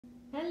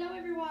Hello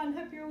everyone,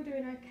 hope you're all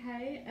doing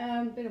okay.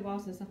 Been a while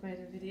since I've made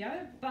a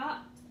video,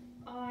 but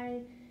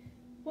I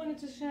wanted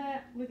to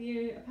share with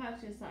you a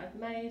purchase that I've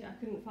made. I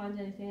couldn't find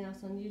anything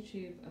else on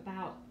YouTube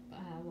about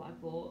what I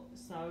bought,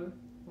 so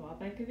I'll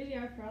make a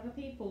video for other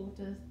people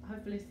to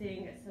hopefully see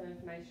and get some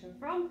information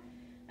from.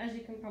 As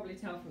you can probably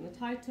tell from the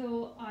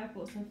title, I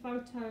bought some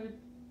photo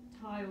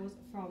tiles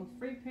from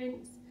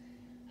FreePrints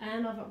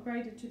and I've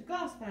upgraded to the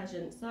glass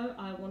version, so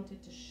I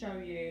wanted to show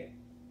you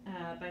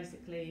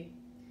basically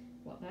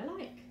what they're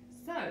like.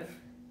 So,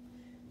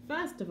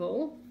 first of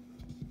all,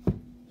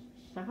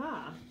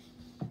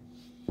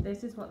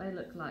 this is what they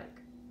look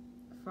like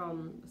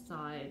from the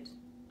side.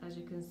 As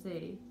you can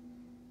see,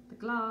 the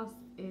glass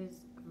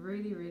is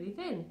really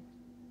thin,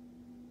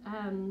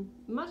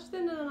 much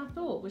thinner than I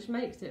thought, which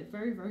makes it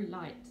very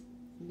light.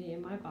 Me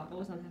and my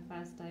bubbles on her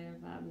first day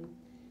of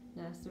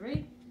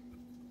nursery.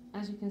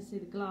 As you can see,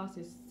 the glass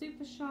is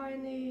super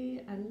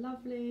shiny and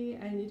lovely,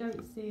 and you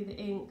don't see the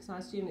ink, so I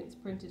assume it's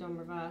printed on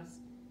reverse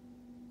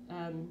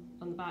on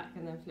the back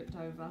and then flipped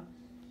over.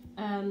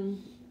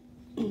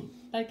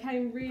 They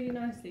came really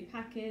nicely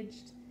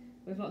packaged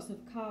with lots of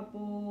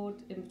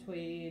cardboard in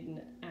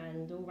between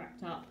and all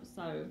wrapped up,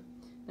 so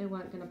they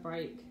weren't going to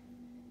break.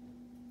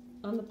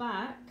 On the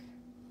back,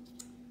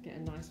 get a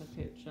nicer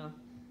picture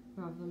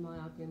rather than my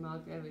ugly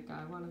mug. There we go,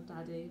 one of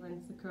Daddy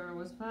when Sakura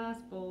was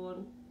first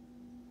born.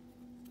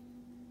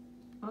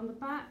 On the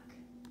back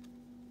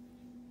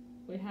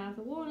we have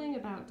the warning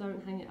about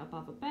don't hang it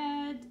above a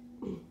bed.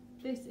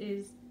 This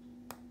is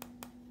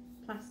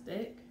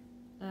plastic,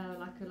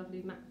 like a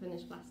lovely matte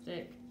finish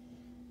plastic,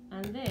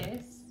 and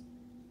this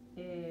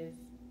is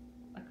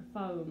like a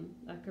foam,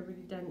 like a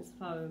really dense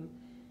foam.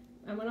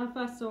 And when I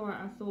first saw it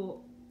I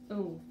thought,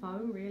 oh,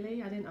 foam,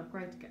 really? I didn't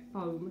upgrade to get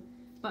foam,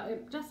 but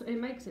it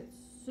makes it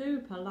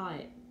super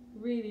light,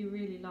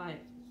 really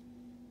light.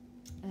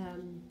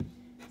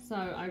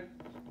 So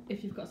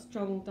if you've got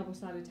strong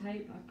double-sided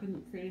tape, I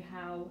couldn't see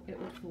how it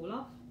would fall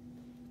off.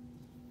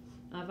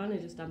 I've only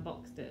just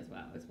unboxed it as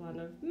well. It's one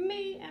of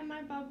me and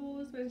my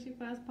bubbles when she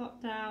first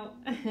popped out.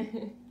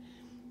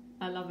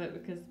 I love it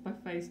because my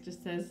face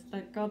just says,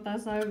 thank God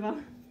that's over.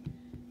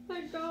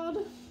 Thank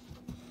God.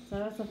 So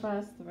that's the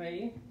first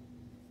three.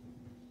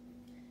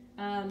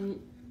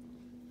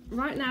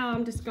 Right now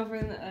I'm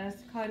discovering that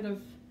there's kind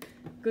of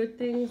good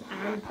things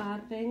and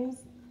bad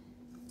things.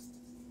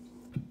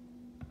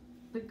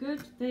 The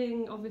good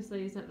thing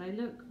obviously is that they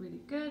look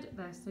really good,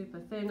 they're super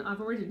thin.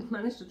 I've already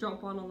managed to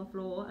drop one on the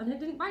floor and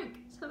it didn't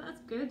break, so that's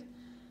good.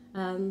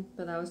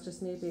 But that was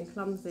just me being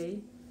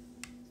clumsy.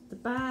 The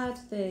bad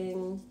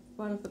thing,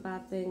 one of the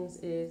bad things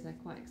is they're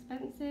quite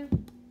expensive.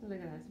 Look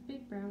at those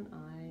big brown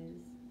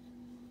eyes.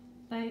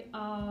 They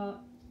are,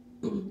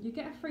 you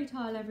get a free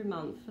tile every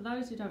month. For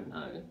those who don't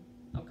know,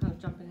 I'm kind of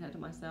jumping ahead of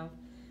myself.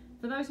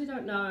 For those who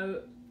don't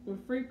know,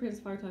 with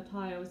FreePrints photo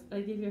tiles,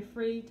 they give you a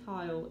free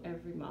tile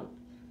every month.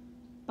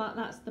 But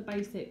that's the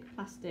basic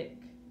plastic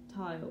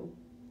tile,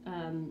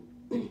 and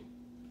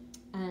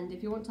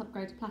if you want to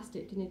upgrade to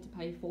plastic you need to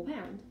pay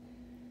 £4.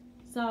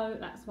 So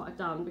that's what I've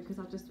done because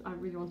I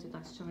really wanted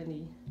nice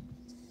shiny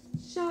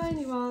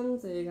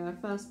ones. There you go,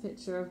 first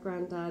picture of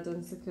Grandad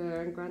and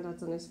Sakura, and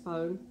Grandad's on his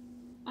phone.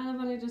 And I've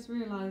only just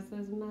realised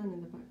there's a man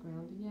in the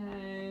background.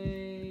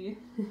 Yay!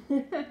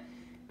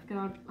 Good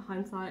old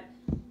hindsight.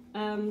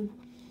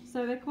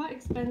 So they're quite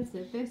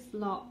expensive. This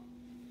lot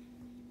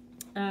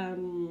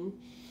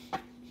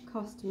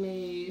cost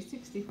me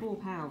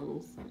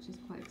 £64, which is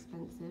quite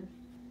expensive.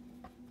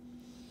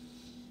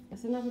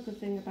 That's another good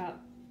thing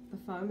about the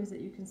foam, is that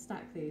you can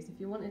stack these. If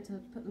you wanted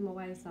to put them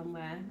away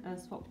somewhere and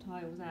swap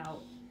tiles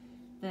out,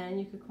 then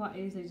you could quite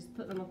easily just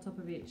put them on top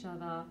of each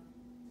other,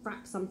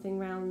 wrap something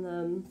around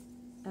them,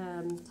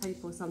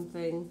 tape or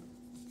something,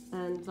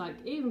 and like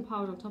even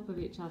piled on top of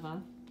each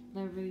other,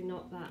 they're really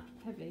not that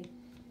heavy.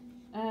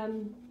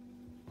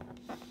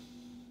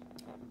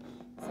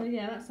 So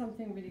yeah, that's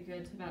something really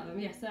good about them.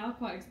 Yes, they are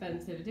quite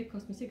expensive. It did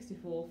cost me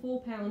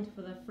 ££4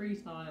 for the free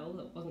tile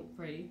that wasn't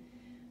free,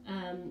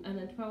 and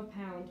then £12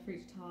 for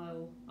each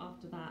tile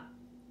after that.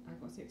 I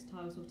got 6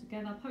 tiles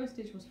altogether.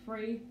 Postage was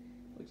free,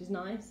 which is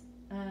nice.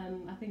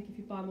 I think if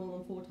you buy more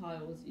than 4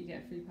 tiles, you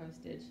get free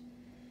postage.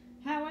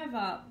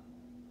 However,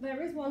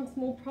 there is one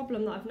small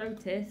problem that I've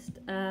noticed.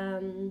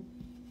 Oh,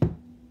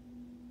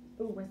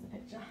 where's the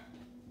picture?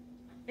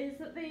 Is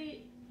that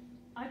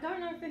I don't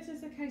know if this is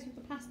the case with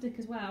the plastic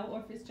as well, or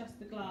if it's just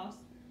the glass.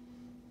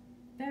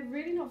 They're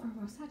really not very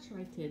well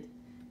saturated.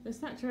 The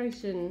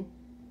saturation,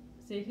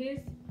 see, here's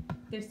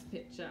this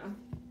picture,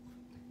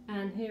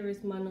 and here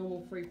is my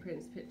normal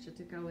FreePrints picture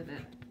to go with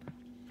it.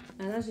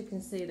 And as you can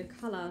see, the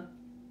colour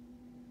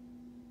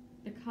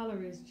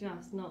is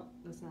just not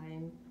the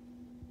same.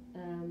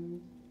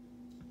 And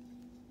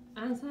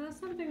so that's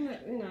something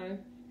that, you know,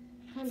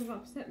 kind of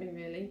upset me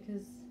really,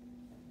 because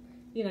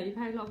you know, you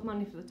pay a lot of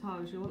money for the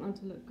tiles, you want them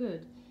to look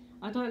good.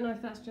 I don't know if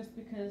that's just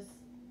because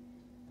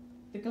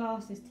the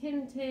glass is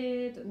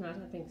tinted. No, I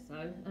don't think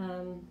so.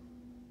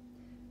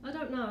 I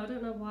don't know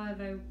why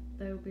they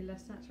will be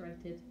less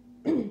saturated,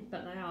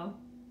 but they are.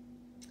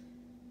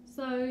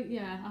 So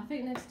yeah, I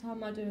think next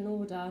time I do an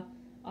order,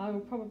 I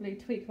will probably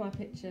tweak my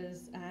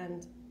pictures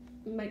and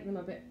make them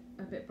a bit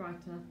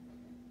brighter,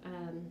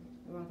 or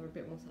rather a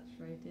bit more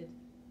saturated.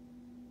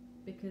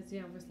 Because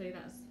yeah, obviously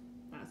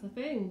that's a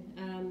thing.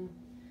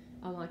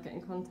 I might get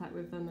in contact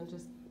with them and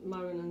just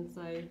moan and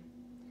say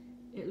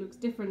it looks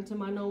different to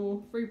my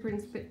normal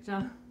FreePrints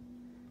picture.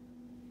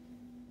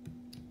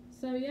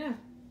 So yeah,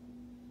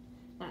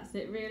 that's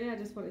it really. I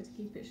just wanted to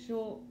keep it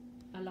short.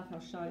 I love how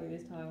shiny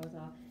these tiles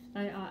are.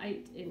 They are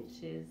 8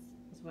 inches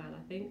as well,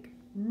 I think.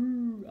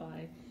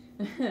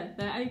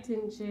 They're 8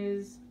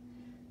 inches,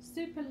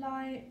 super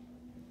light.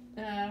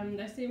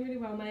 They seem really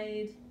well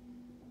made.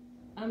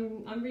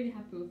 I'm really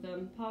happy with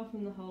them, apart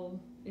from the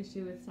whole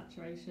issue with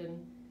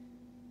saturation.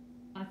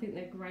 I think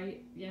they're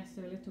great. Yes,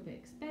 they're a little bit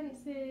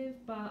expensive,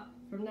 but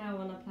from now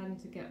on I plan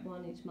to get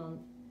one each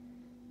month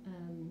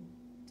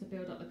to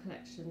build up the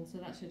collection, so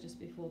that should just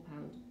be £4.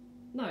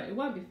 No, it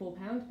won't be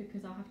 £4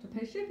 because I'll have to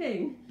pay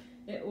shipping.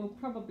 It will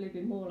probably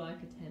be more like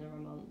a tenner a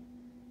month.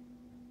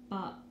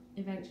 But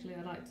eventually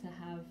I'd like to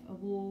have a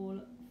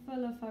wall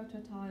full of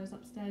photo tiles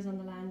upstairs on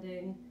the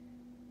landing.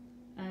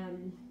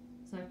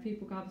 So if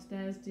people go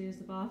upstairs to use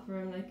the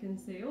bathroom, they can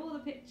see all the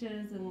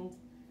pictures, and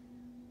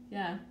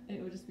yeah,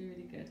 it will just be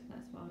really good.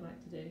 That's what I'd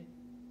like to do.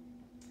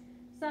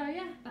 So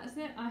yeah, that's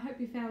it. I hope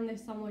you found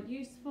this somewhat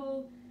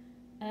useful.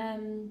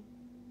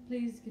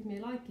 Please give me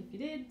a like if you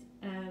did,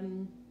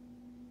 and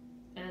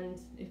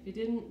if you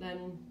didn't,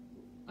 then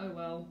oh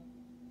well,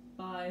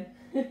 bye.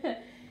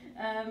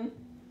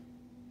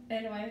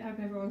 Anyway, I hope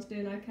everyone's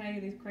doing okay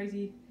in these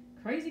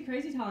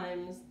crazy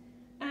times,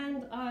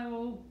 and I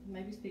will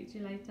maybe speak to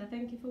you later.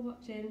 Thank you for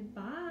watching.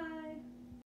 Bye.